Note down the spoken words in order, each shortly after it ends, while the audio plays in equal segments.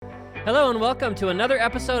Hello and welcome to another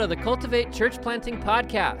episode of the Cultivate Church Planting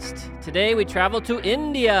Podcast. Today we travel to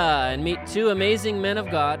India and meet two amazing men of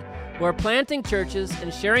God who are planting churches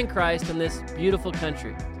and sharing Christ in this beautiful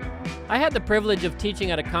country. I had the privilege of teaching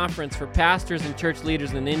at a conference for pastors and church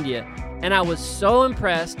leaders in India, and I was so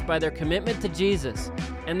impressed by their commitment to Jesus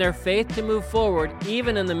and their faith to move forward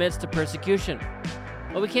even in the midst of persecution.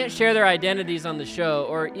 Well, we can't share their identities on the show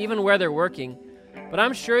or even where they're working, but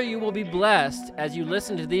I'm sure you will be blessed as you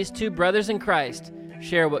listen to these two brothers in Christ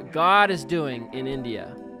share what God is doing in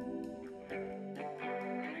India.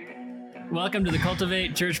 Welcome to the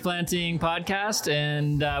Cultivate Church Planting Podcast,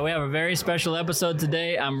 and we have a very special episode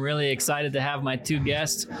today. I'm really excited to have my two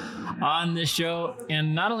guests on this show,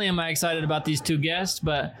 and not only am I excited about these two guests,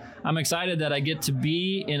 but I'm excited that I get to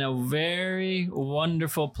be in a very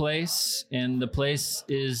wonderful place, and the place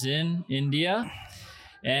is in India.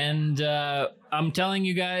 And I'm telling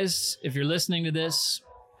you guys, if you're listening to this,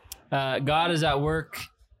 God is at work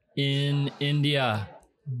in India,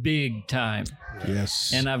 big time.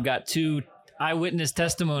 Yes. And I've got two eyewitness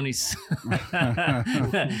testimonies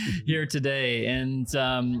here today. And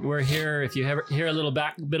we're here, if you hear a little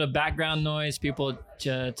bit of background noise, people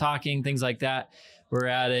talking, things like that. We're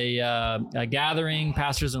at a gathering,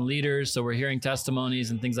 pastors and leaders, so we're hearing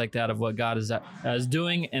testimonies and things like that of what God is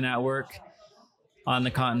doing and at work on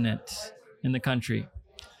the continent, in the country.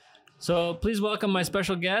 So please welcome my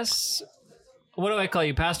special guests. What do I call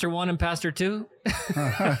you, Pastor 1 and Pastor 2?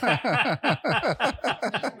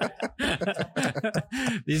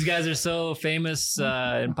 These guys are so famous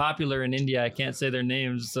and popular in India, I can't say their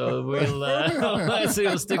names, so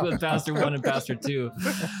we'll stick with Pastor 1 and Pastor 2.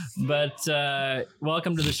 But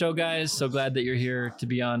welcome to the show, guys. So glad that you're here to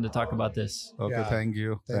be on to talk about this. Okay, yeah. Thank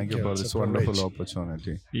you for this wonderful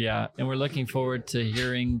opportunity. Yeah, and we're looking forward to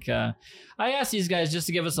hearing. I asked these guys just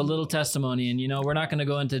to give us a little testimony, and we're not going to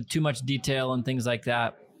go into too much detail and things like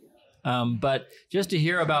that, but just to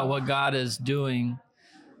hear about what God is doing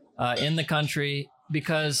in the country.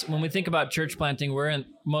 Because when we think about church planting,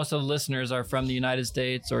 most of the listeners are from the United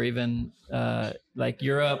States or even like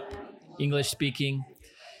Europe, English speaking.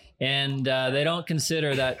 And they don't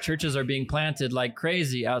consider that churches are being planted like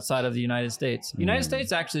crazy outside of the United States. United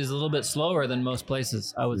States actually is a little bit slower than most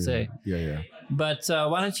places, I would say. Yeah. But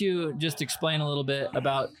why don't you just explain a little bit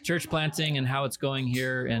about church planting and how it's going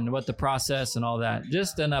here and what the process and all that.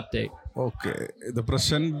 Just an update. Okay. The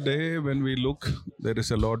present day, when we look, there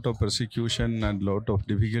is a lot of persecution and lot of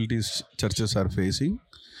difficulties churches are facing.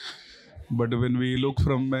 But when we look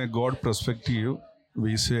from a God perspective,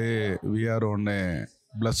 we say we are on a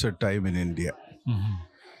blessed time in India. Mm-hmm.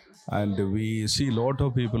 And we see a lot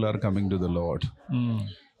of people are coming to the Lord.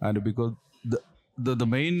 And because the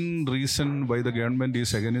main reason why the government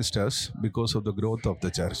is against us, because of the growth of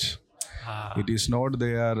the church. It is not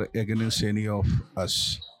they are against any of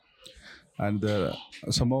us. And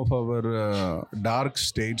some of our dark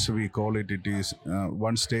states, we call it is,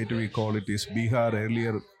 one state we call it is Bihar.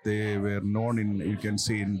 Earlier they were known you can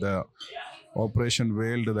see in the Operation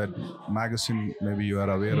World, that magazine, maybe you are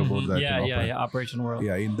aware about that. Yeah, Operation World.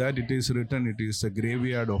 Yeah, in that it is written, it is a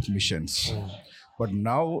graveyard of missions. But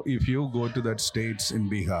now if you go to that states in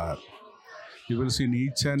Bihar, you will see in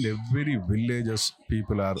each and every villages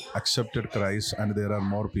people are accepted Christ, and there are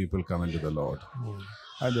more people coming to the Lord.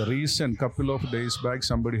 And the recent couple of days back,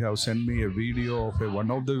 somebody have sent me a video of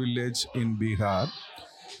one of the village in Bihar.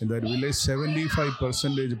 In that village,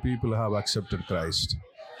 75% people have accepted Christ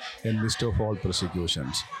in midst of all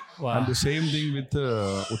persecutions. Wow. And the same thing with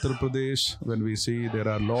Uttar Pradesh, when we see there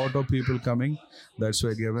are a lot of people coming. That's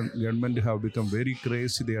why government have become very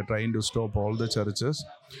crazy. They are trying to stop all the churches.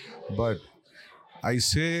 But I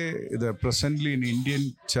say that presently in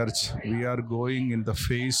Indian church, we are going in the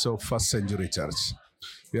phase of first century church.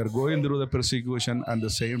 We are going through the persecution, and the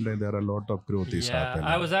same time there are a lot of growth is happening.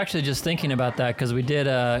 I was actually just thinking about that because we did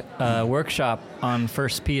a workshop on 1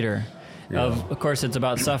 Peter. Yeah. Of course, it's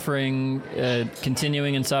about suffering,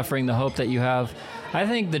 continuing in suffering, the hope that you have. I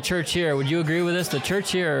think the church here, would you agree with this? The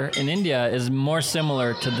church here in India is more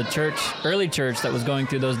similar to the early church that was going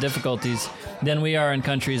through those difficulties than we are in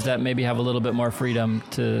countries that maybe have a little bit more freedom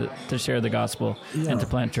to share the gospel and to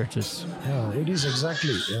plant churches. Yeah, it is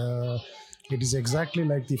exactly. It is exactly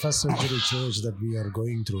like the first century church that we are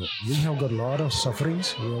going through. We have got a lot of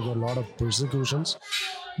sufferings. We have got a lot of persecutions.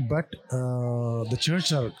 But the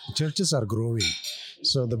churches are growing.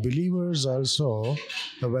 So the believers also,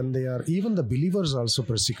 even the believers also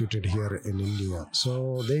persecuted here in India.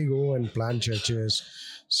 So they go and plant churches.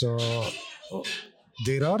 So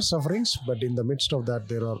there are sufferings, but in the midst of that,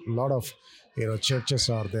 there are a lot of churches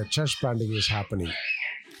are there. Church planting is happening.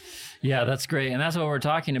 Yeah, that's great. And that's what we're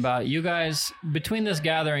talking about. You guys, between this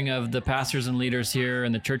gathering of the pastors and leaders here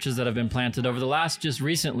and the churches that have been planted over the last, just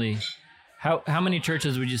recently, how many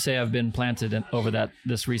churches would you say have been planted over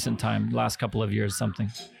this recent time, last couple of years, something?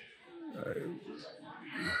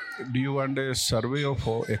 Do you want a survey of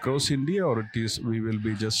across India, or we will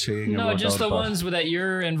be just saying No, about just the our ones that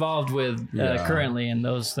you're involved with currently and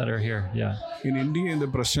those that are here. Yeah. In India,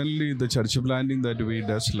 presently, the church planting that we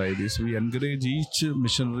does like this, we encourage each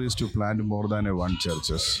missionaries to plant more than one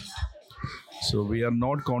churches. So we are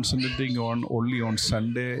not concentrating only on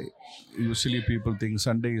Sunday. Usually people think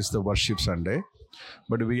Sunday is the worship Sunday,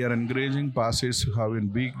 but we are encouraging pastors to have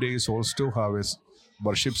in weekdays also have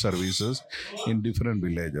worship services in different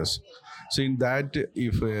villages. So in that,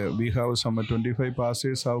 if we have some 25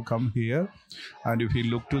 pastors have come here, and if we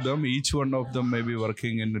look to them, each one of them may be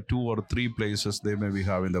working in 2 or 3 places they may be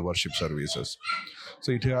having the worship services.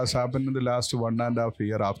 So it has happened in the last 1.5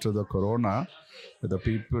 years after the corona. The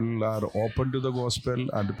people are open to the gospel,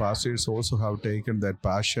 and the pastors also have taken that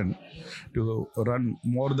passion to run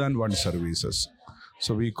more than one services.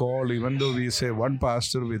 So we call, even though we say one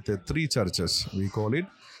pastor with 3 churches, we call it,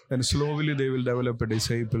 and slowly they will develop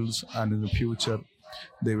disciples, and in the future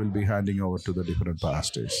they will be handing over to the different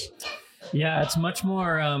pastors. Yeah, it's much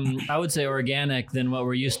more, I would say, organic than what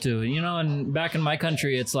we're used to. You know, and back in my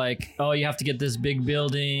country, it's like, oh, you have to get this big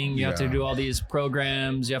building, you have to do all these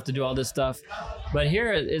programs, you have to do all this stuff. But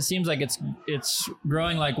here, it seems like it's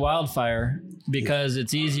growing like wildfire because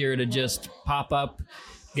it's easier to just pop up,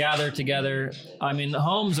 gather together. I mean, the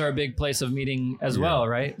homes are a big place of meeting as well,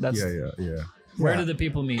 right? Where do the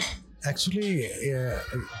people meet? Actually,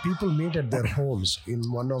 people meet at their homes. In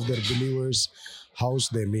one of their believers' house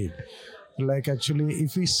they meet. Like actually,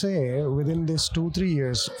 if we say within this 2-3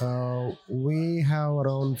 years, we have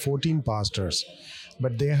around 14 pastors,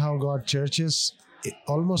 but they have got churches.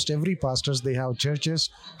 Almost every pastors, they have churches,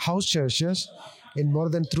 house churches in more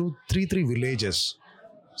than 3 villages.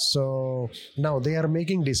 So now they are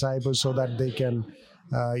making disciples so that they can,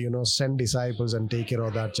 send disciples and take care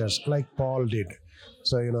of that church, like Paul did.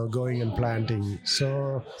 So, going and planting.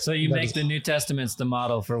 So you make the New Testaments the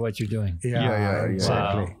model for what you're doing. Yeah,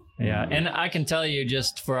 exactly. Wow. Yeah, and I can tell you,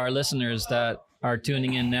 just for our listeners that are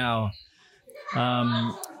tuning in now,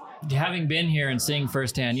 having been here and seeing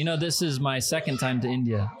firsthand, this is my second time to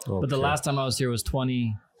India, but the last time I was here was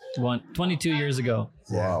 22 years ago.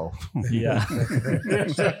 Wow. Yeah.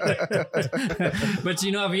 But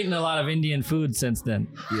I've eaten a lot of Indian food since then.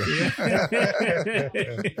 Yeah.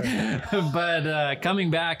 But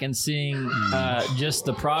coming back and seeing just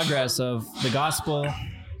the progress of the gospel,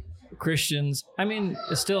 Christians, I mean,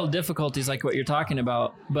 it's still difficulties like what you're talking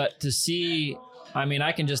about, but to see, I mean,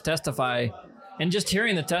 I can just testify, and just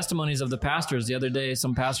hearing the testimonies of the pastors the other day,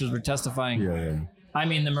 some pastors were testifying. Yeah. I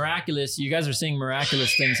mean, the miraculous, you guys are seeing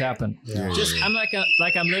miraculous things happen. I'm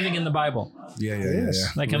like I'm living in the Bible. Yeah.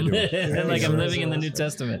 Like I'm living in the New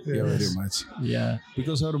Testament. Yeah, very much. Yeah.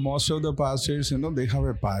 Because most of the pastors, they have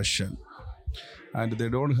a passion. And they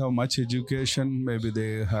don't have much education. Maybe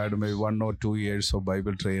they had 1 or 2 years of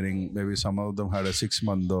Bible training. Maybe some of them had a 6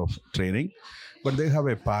 month of training. But they have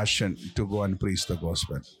a passion to go and preach the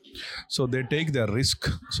gospel. So they take the risk.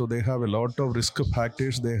 So they have a lot of risk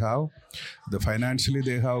factors they have. Financially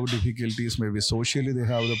they have difficulties. Maybe socially they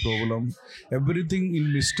have the problem. Everything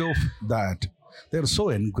in midst of that, they're so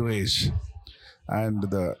encouraged. And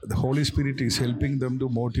the Holy Spirit is helping them to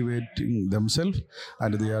motivating themselves,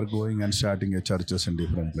 and they are going and starting churches in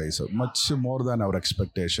different places, much more than our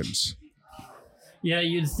expectations. Yeah,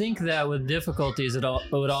 you'd think that with difficulties, it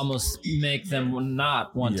would almost make them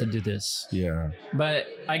not want to do this. Yeah. But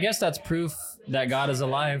I guess that's proof that God is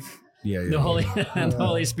alive. Yeah. The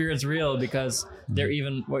Holy Spirit's real, because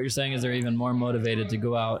what you're saying is they're even more motivated to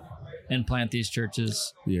go out and plant these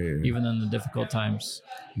churches, even in the difficult times.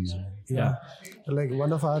 Yeah. Like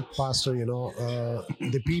one of our pastor,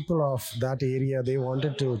 the people of that area, they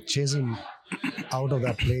wanted to chase him out of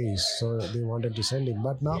that place. So they wanted to send him.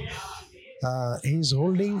 But now he's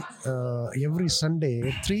holding every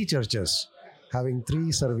Sunday 3 churches, having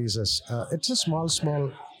 3 services. It's a small,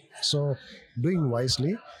 so doing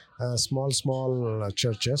wisely, small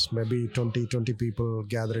churches, maybe 20 people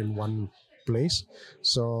gather in one place.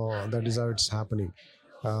 So that is how it's happening.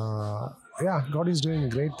 God is doing a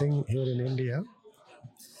great thing here in India.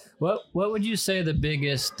 What would you say the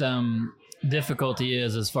biggest difficulty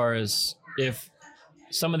is, as far as if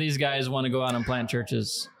some of these guys want to go out and plant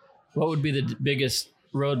churches? What would be the biggest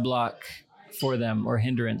roadblock for them, or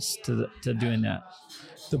hindrance to doing that?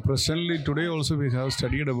 Presently today also we have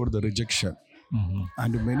studied about the rejection.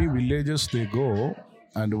 And many villages they go,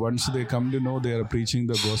 And once they come to know they are preaching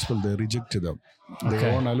the gospel, they reject them. They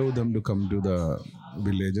Okay. won't allow them to come to the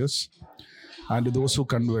villages. And those who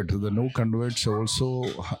convert, the new converts also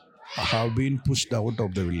have been pushed out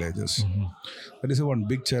of the villages. That is one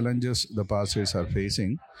big challenges the pastors are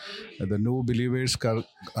facing. The new believers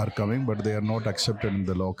are coming, but they are not accepted in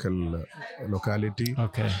the locality.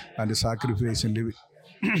 Okay. And sacrificing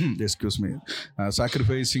excuse me,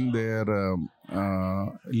 sacrificing their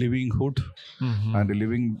livelihood and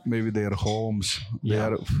living maybe their homes. They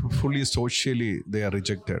are fully socially they are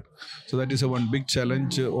rejected. So that is one big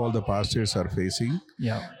challenge all the pastors are facing.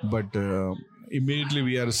 Yeah. But immediately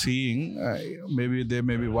we are seeing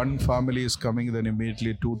maybe one family is coming, then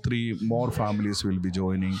immediately 2-3 more families will be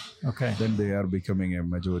joining. Okay. Then they are becoming a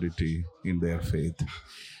majority in their faith.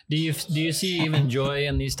 Do you see even joy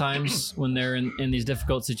in these times when they're in these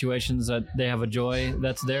difficult situations, that they have a joy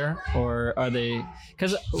that's there? Or are they,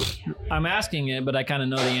 because I'm asking it, but I kind of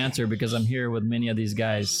know the answer because I'm here with many of these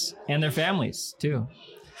guys and their families too.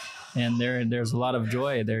 And there's a lot of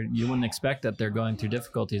joy there. You wouldn't expect that they're going through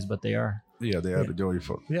difficulties, but they are. Yeah, they are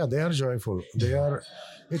joyful. Yeah, they are joyful. They are.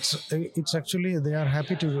 It's actually they are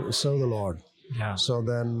happy to serve the Lord. Yeah. So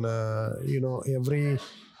then every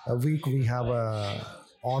week we have a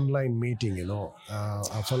online meeting.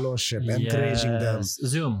 A fellowship, encouraging them. Yes.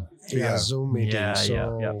 Zoom. Yeah, Zoom meeting. Yeah,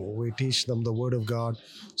 so yeah. we teach them the Word of God.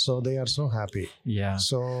 So they are so happy. Yeah.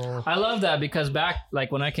 So I love that because back,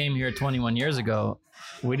 like when I came here 21 years ago,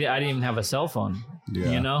 I didn't even have a cell phone,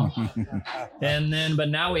 Yeah. but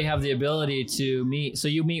now we have the ability to meet. So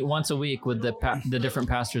you meet once a week with the different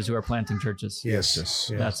pastors who are planting churches. Yes.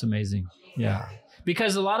 yeah. That's amazing. Yeah.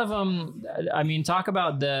 Because a lot of them, I mean, talk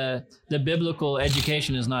about the biblical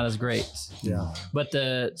education is not as great. Yeah. But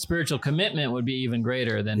the spiritual commitment would be even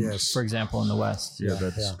greater than, Yes. for example, in the West. Yeah,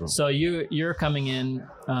 that's true. So you're coming in,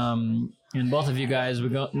 and both of you guys,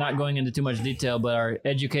 not going into too much detail, but are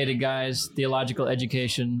educated guys, theological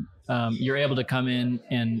education. You're able to come in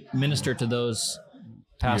and minister to those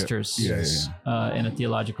pastors in a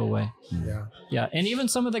theological way. Yeah. Yeah, and even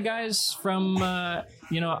some of the guys from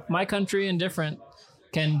my country and different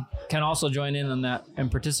can also join in on that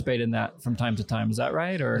and participate in that from time to time. Is that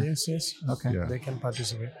right? Or Yes. okay. Yeah. They can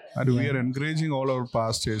participate. And we are encouraging all our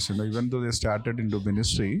pastors, even though they started into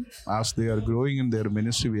ministry, as they are growing in their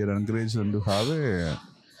ministry, we are encouraging them to have a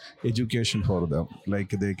education for them. Like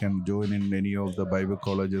they can join in any of the Bible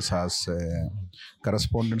colleges as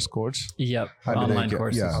correspondence course. Yep. And Online they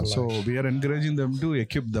courses. Yeah, so we are encouraging them to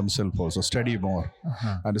equip themselves also, study more.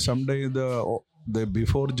 And someday the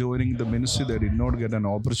before joining the ministry, they did not get an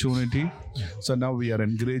opportunity. So now we are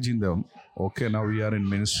encouraging them. Okay, now we are in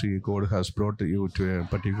ministry. God has brought you to a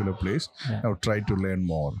particular place. Yeah. Now try to learn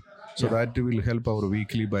more. So that will help our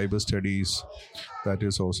weekly Bible studies. That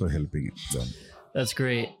is also helping them. That's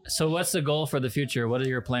great. So what's the goal for the future? What are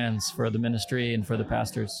your plans for the ministry and for the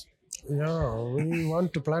pastors? Yeah, we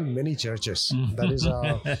want to plant many churches. That is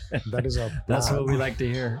our plan. That's what we like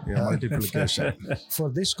to hear. Yeah, multiplication. For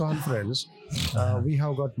this conference, we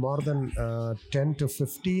have got more than 10 to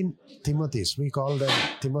 15 Timothys. We call them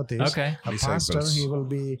Timothys. Okay. A Disciples. pastor, he will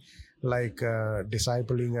be like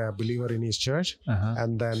discipling a believer in his church.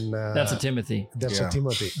 And then That's a Timothy. that's Yeah. a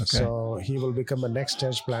Timothy. So he will become a next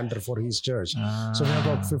church planter for his church. So we have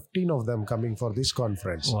got 15 of them coming for this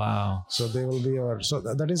conference. Wow. So they will be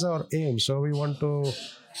that is our aim. So we want to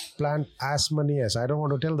plant as many as, I don't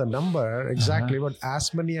want to tell the number exactly, but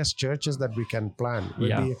as many as churches that we can plant.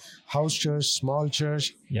 Maybe house church, small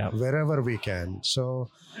church, wherever we can. So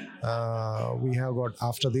we have got,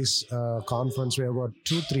 after this conference, we have got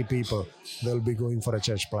 2-3 people. They'll be going for a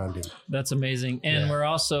church planting. That's amazing. And we're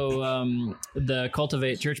also, the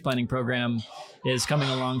Cultivate Church Planting Program is coming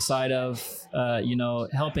alongside of,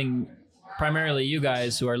 helping primarily you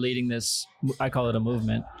guys who are leading this, I call it a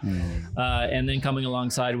movement, and then coming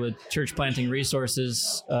alongside with church planting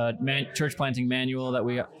resources, church planting manual that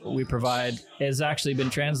we provide has actually been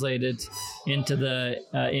translated into the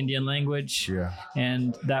Indian language,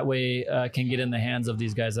 and that way can get in the hands of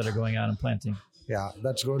these guys that are going out and planting. Yeah,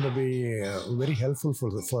 that's going to be very helpful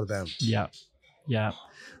for them. Yeah.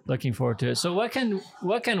 Looking forward to it. So what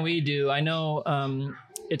can we do? I know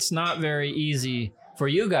it's not very easy for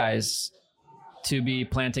you guys to be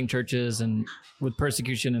planting churches and with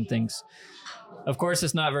persecution and things. Of course,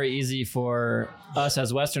 it's not very easy for us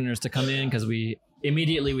as Westerners to come in because we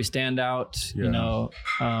immediately stand out,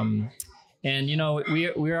 And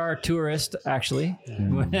we are tourists actually.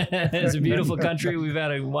 It's a beautiful country. We've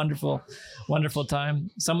had a wonderful time.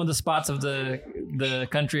 Some of the spots of the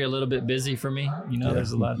country are a little bit busy for me.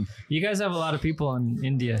 There's a lot. You guys have a lot of people in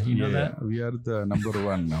India. You know that? We are the number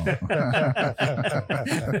one now.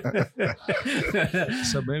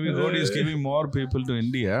 So maybe God is giving more people to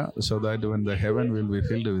India so that when the heaven will be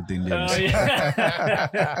filled with Indians. Oh, yeah.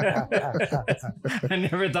 I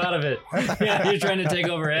never thought of it. Yeah, you're trying to take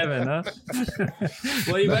over heaven, huh?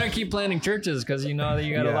 Well, you better keep planting churches because you got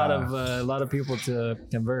a lot of people to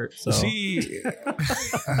convert. So. See,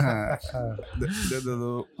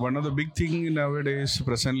 one of the big thing nowadays,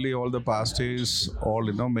 presently, all the pastors,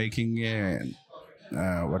 making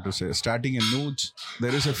starting a new.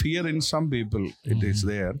 There is a fear in some people. It is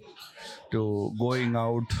there to going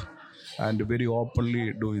out and very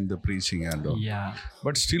openly doing the preaching and all. Yeah.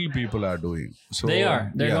 But still people are doing. So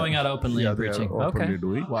they're going out openly and preaching. They are openly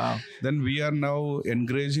doing. Wow. Then we are now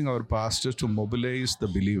encouraging our pastors to mobilize the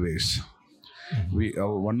believers.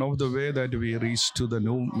 One of the way that we reach to the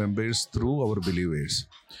new members through our believers,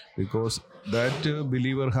 because that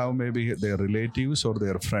believer have maybe their relatives or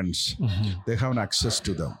their friends. They have an access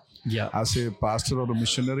to them. Yeah. As a pastor or a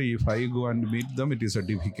missionary, if I go and meet them, it is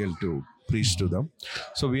difficult to preach to them.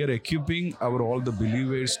 So we are equipping all the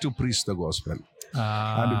believers to preach the gospel.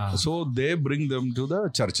 And so they bring them to the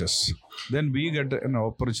churches. Then we get an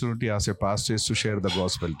opportunity as a pastor to share the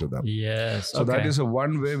gospel to them. Yes. So that is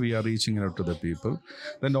one way we are reaching out to the people.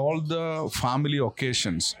 Then all the family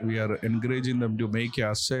occasions, we are encouraging them to make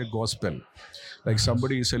as a gospel. Like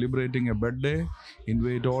somebody is celebrating a birthday,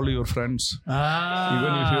 invite all your friends.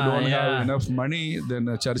 Even if you don't have enough money, then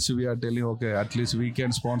a church we are telling, okay, at least we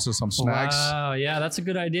can sponsor some snacks. Wow, yeah, that's a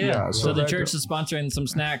good idea. Yeah, so the church is sponsoring some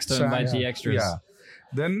snacks to invite the extras. Yeah.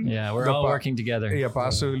 Then we're all working together. Yeah,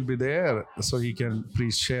 pastor will be there, so he can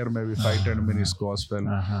please share maybe 5-10 minutes gospel.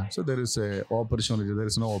 So there is a opportunity. There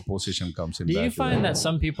is no opposition comes in. Do you find that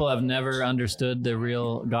some people have never understood the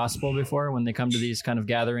real gospel before when they come to these kind of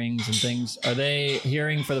gatherings and things? Are they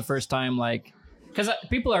hearing for the first time, because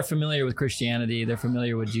people are familiar with Christianity, they're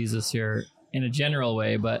familiar with Jesus here in a general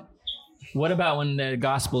way, but what about when the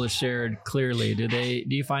gospel is shared clearly? Do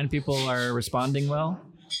you find people are responding well?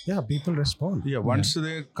 Yeah, people respond. Yeah, once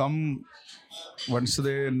they come, once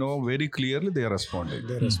they know very clearly, they are responding.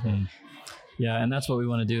 They respond. Yeah, and that's what we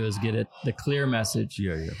want to do is get the clear message.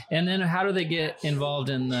 Yeah. And then how do they get involved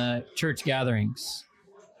in the church gatherings?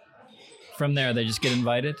 From there, they just get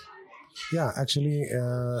invited? Yeah, actually,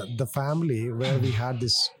 the family where we had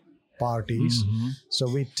this parties, so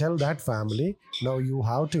we tell that family, now you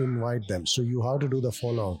have to invite them. So you have to do the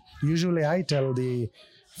follow. Usually I tell the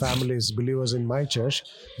families, believers in my church,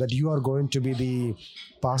 that you are going to be the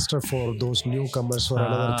pastor for those newcomers for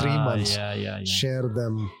another 3 months. Yeah. Share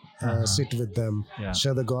them, sit with them,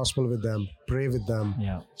 share the gospel with them, pray with them.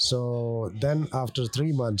 Yeah. So then after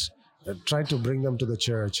 3 months, try to bring them to the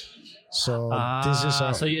church. So this is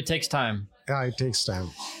so it takes time. Yeah, it takes time.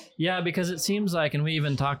 Yeah, because it seems like, and we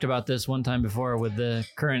even talked about this one time before with the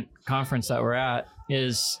current conference that we're at,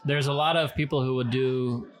 is there's a lot of people who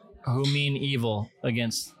mean evil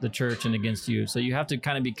against the church and against you. So you have to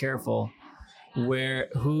kind of be careful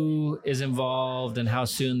who is involved and how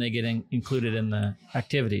soon they get included in the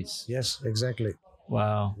activities. Yes, exactly.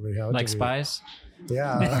 Wow. Like spies?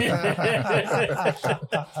 Yeah.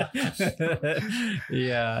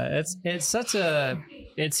 Yeah,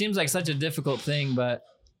 it seems like such a difficult thing, but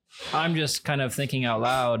I'm just kind of thinking out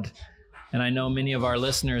loud, and I know many of our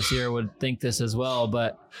listeners here would think this as well,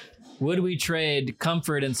 but would we trade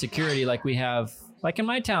comfort and security like we have, like in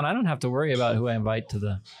my town? I don't have to worry about who I invite to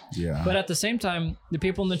the... Yeah. But at the same time, the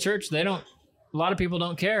people in the church, a lot of people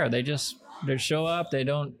don't care. They show up,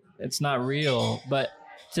 it's not real. But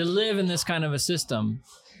to live in this kind of a system,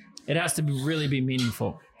 it has to really be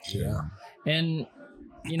meaningful. Yeah. And,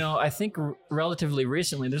 I think relatively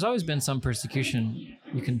recently, there's always been some persecution.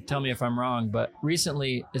 You can tell me if I'm wrong, but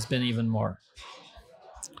recently it's been even more.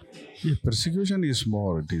 Yeah, persecution is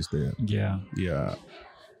more, it is there. Yeah.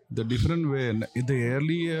 The different way, in the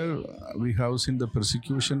earlier we have seen the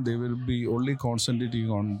persecution, they will be only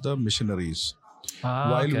concentrating on the missionaries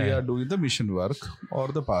while we are doing the mission work or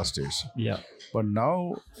the pastors. Yeah. But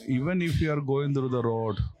now, even if we are going through the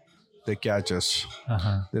road, they catch us.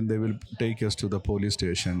 Then they will take us to the police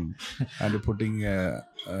station and putting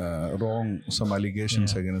some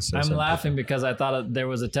allegations against us. I'm laughing because I thought there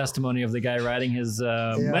was a testimony of the guy riding his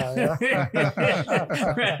was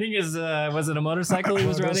it a motorcycle he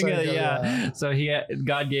was riding? Yeah. So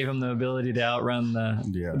God gave him the ability to outrun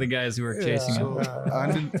the guys who were chasing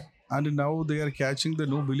him. and now they are catching the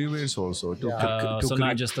new believers also to So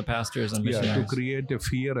not just the pastors and missionaries. to create a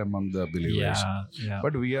fear among the believers. Yeah.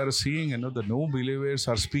 But we are seeing, the new believers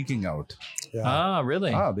are speaking out.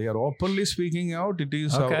 Really? They are openly speaking out. It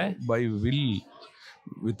is by will.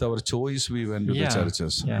 With our choice, we went to the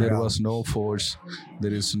churches. Yeah. There was no force.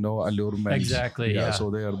 There is no allurement. Exactly. Yeah. So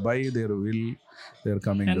they are by their will. They are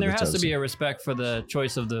coming to the church. And there has to be a respect for the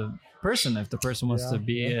choice of the person. If the person wants to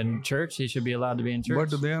be in church, he should be allowed to be in church.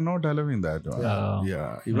 But they are not allowing that.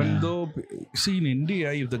 Even though, see, in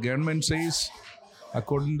India, if the government says,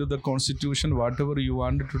 according to the constitution, whatever you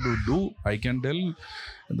wanted to do, I can tell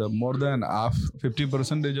the more than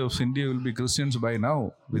 50% of India will be Christians by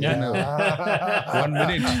now within 1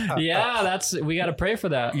 minute. We got to pray for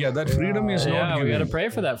that. Yeah, that freedom is not given. We got to pray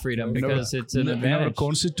for that freedom because it's an advantage. In our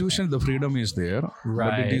constitution, the freedom is there,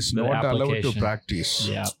 but it is not allowed to practice.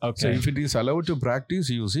 Yeah, okay. So if it is allowed to practice,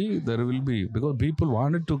 you see, there will be, because people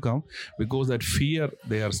wanted to come, because that fear,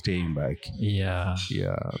 they are staying back. Yeah.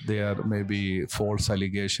 Yeah, they are maybe false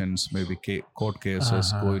allegations, maybe court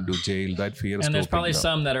cases, going to jail, that fear is. And there's probably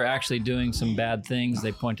some that are actually doing some bad things.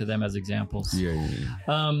 They point to them as examples.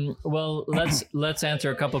 Well, let's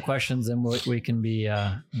answer a couple questions and we can be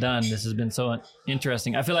done. This has been so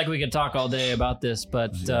interesting. I feel like we could talk all day about this,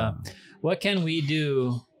 but what can we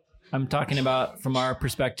do? I'm talking about from our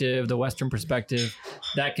perspective, the Western perspective,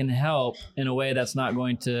 that can help in a way that's not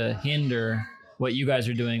going to hinder what you guys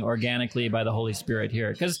are doing organically by the Holy Spirit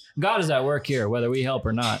here. Because God is at work here, whether we help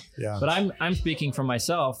or not. Yeah. But I'm speaking for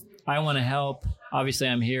myself. I want to help. Obviously,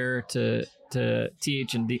 I'm here to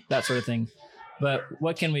teach and that sort of thing. But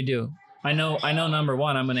what can we do? I know. Number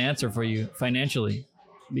one, I'm going to answer for you financially,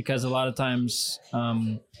 because a lot of times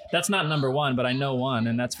that's not number one, but I know one,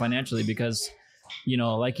 and that's financially, because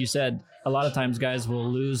like you said, a lot of times guys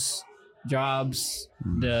will lose jobs.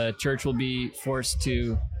 The church will be forced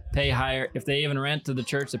to pay higher if they even rent to the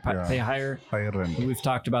church. They pay higher rent. We've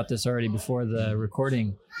talked about this already before the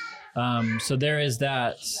recording. So there is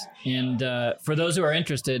that, and for those who are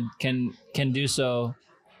interested, can do so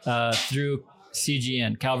through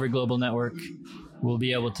CGN, Calvary Global Network. We'll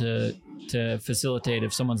be able to facilitate,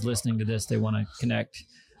 if someone's listening to this, they want to connect,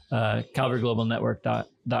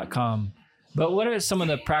 calvaryglobalnetwork.com. But what are some of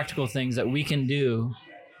the practical things that we can do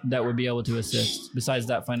that would be able to assist besides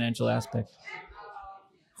that financial aspect?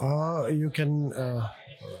 You can.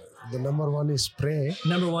 The number one is pray.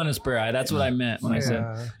 Number one is prayer. That's what I meant when I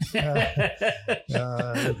said.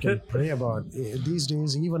 You can pray about these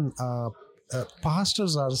days. Even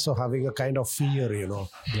pastors are also having a kind of fear,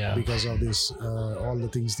 because of this, all the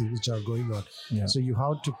things which are going on. Yeah. So you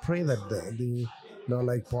have to pray that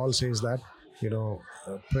like Paul says that,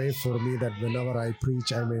 pray for me that whenever I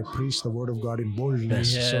preach, I may preach the word of God in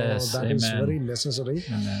boldness. Yes, so that is very necessary.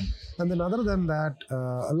 Amen. And then other than that,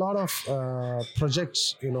 a lot of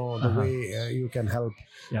projects, the way you can help,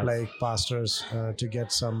 like pastors to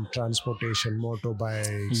get some transportation,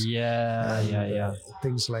 motorbikes.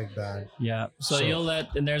 Things like that. Yeah. So you'll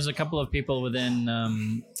and there's a couple of people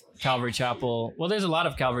within Calvary Chapel. Well, there's a lot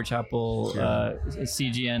of Calvary Chapel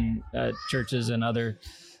CGN churches and other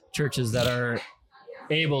churches that are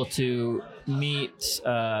able to meet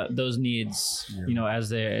those needs, as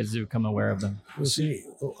they become aware of them. You see,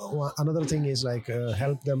 another thing is like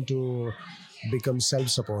help them to become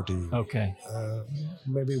self-supportive. Okay.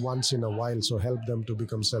 Maybe once in a while, so help them to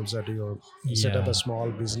become self-supportive or set up a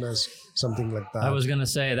small business, something like that. I was gonna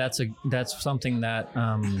say that's something that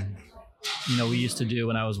we used to do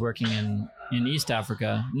when I was working in East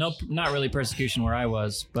Africa. No, not really persecution where I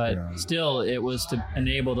was, but still it was to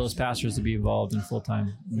enable those pastors to be involved in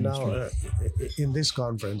full-time ministry. Now, in this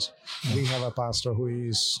conference, we have a pastor who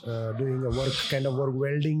is doing a work,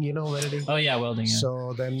 welding, welding. Oh yeah, welding. Yeah.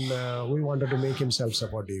 So then we wanted to make him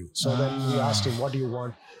self-supportive. So then we asked him, what do you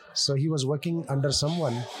want? So he was working under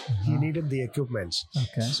someone. He needed the equipments.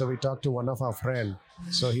 Okay. So we talked to one of our friends.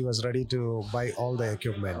 So he was ready to buy all the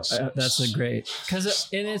equipments. That's a great, because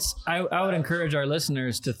I would encourage our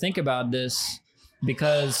listeners to think about this,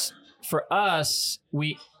 because for us,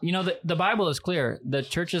 the Bible is clear. The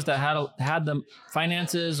churches that had the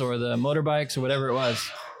finances or the motorbikes or whatever it was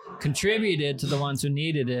contributed to the ones who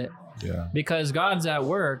needed it. Yeah. Because God's at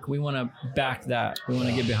work, we want to back that. We want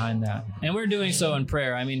to get behind that. And we're doing so in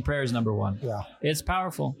prayer. I mean, prayer is number one. Yeah. It's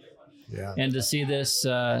powerful. Yeah. And to see this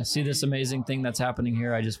amazing thing that's happening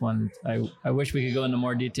here, I wish we could go into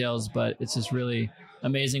more details, but it's just really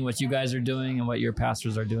amazing what you guys are doing and what your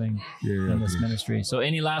pastors are doing in this ministry. So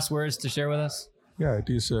any last words to share with us? Yeah, it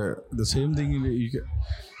is the same thing.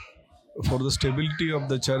 for the stability of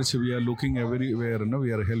the church, we are looking everywhere.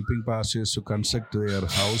 We are helping pastors to construct their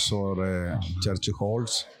house or church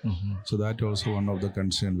halls. So that also one of the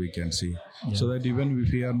concern we can see. So that even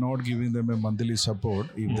if we are not giving them a monthly support,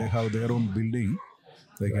 if they have their own building,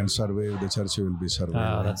 they can survive. The church will be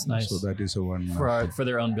survived. Oh, that's nice. So that is a one For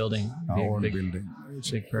their own building. our own Big building.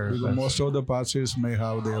 big prayer Because request. most of the pastors may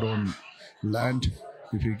have their own land.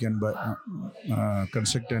 If you can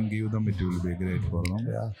construct and give them, it will be great for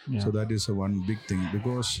them. Yeah. So that is a one big thing,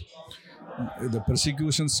 because the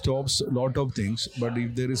persecution stops a lot of things, but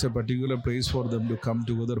if there is a particular place for them to come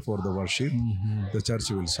together for the worship, the church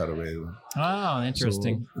will survive. Oh,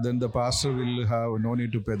 interesting. So then the pastor will have no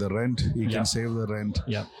need to pay the rent. He Yeah. can save the rent.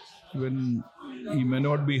 Yep. When he may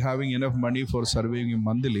not be having enough money for surveying him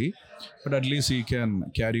monthly, but at least he can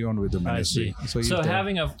carry on with the I ministry. see. if So they-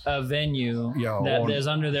 having a venue that own- is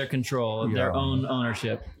under their control, their Yeah. own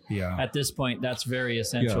ownership, yeah, at this point, that's very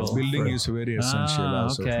essential. building is very essential.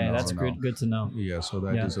 Also okay, now, that's good to know. Yeah, so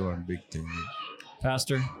that is Yeah. one big thing.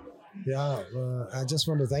 Pastor? Yeah, I just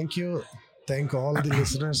want to thank you. Thank all the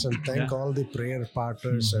listeners and thank Yeah. all the prayer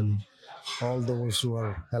partners and all those who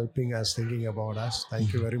are helping us, thinking about us.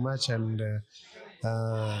 Thank you very much. And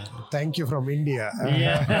thank you from India.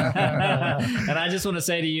 Yeah. And I just want to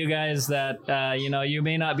say to you guys that, you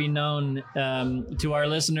may not be known to our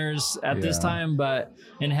listeners at this Yeah. time, but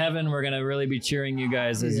in heaven, we're going to really be cheering you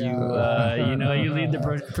guys as you lead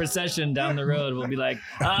the procession down the road. We'll be like,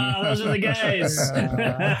 those are the guys.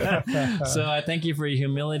 So I thank you for your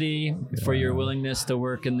humility, for your willingness to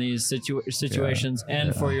work in these situations,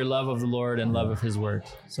 and for your love of the Lord and love of His Word.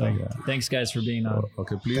 So thanks, guys, for being on.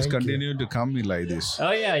 Okay, please Thank you. continue to come like this.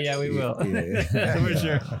 Oh, yeah, we will. Yeah. For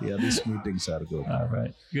sure. Yeah, these meetings are good. All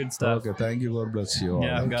right. Good stuff. Okay, thank you. God bless you all.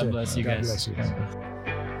 Yeah, Thank God you. bless you God guys. bless you. God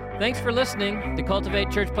bless. Thanks for listening. The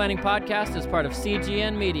Cultivate Church Planting Podcast is part of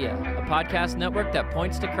CGN Media, a podcast network that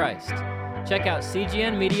points to Christ. Check out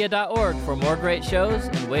cgnmedia.org for more great shows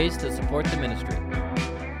and ways to support the ministry.